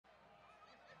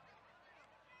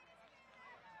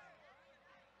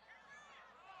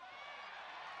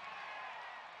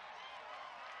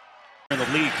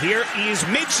the league. Here is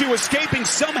Minshew escaping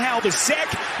somehow the sack,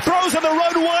 throws on the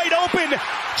run wide open.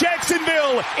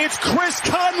 Jacksonville, it's Chris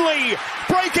Conley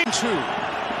breaking two.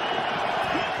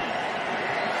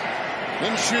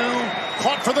 Minshew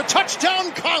caught for the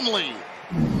touchdown. Conley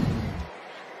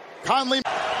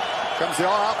comes the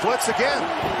all-out blitz again.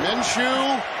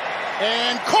 Minshew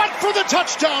and caught for the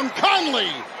touchdown.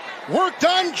 Conley worked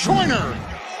on Joyner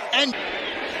and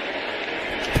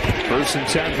 1st and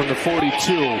 10 from the 42.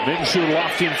 Minshew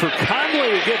lofting for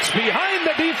Conley. Gets behind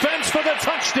the defense for the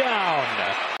touchdown.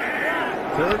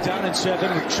 3rd down and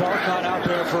 7 with Chark not out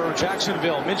there for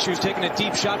Jacksonville. Minshew's taking a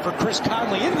deep shot for Chris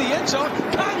Conley in the end zone.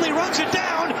 Conley runs it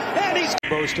down, and he's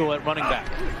still at running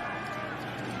back.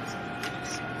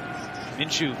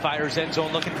 Minshew fires end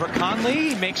zone looking for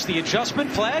Conley. Makes the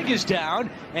adjustment. Flag is down,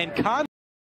 and Conley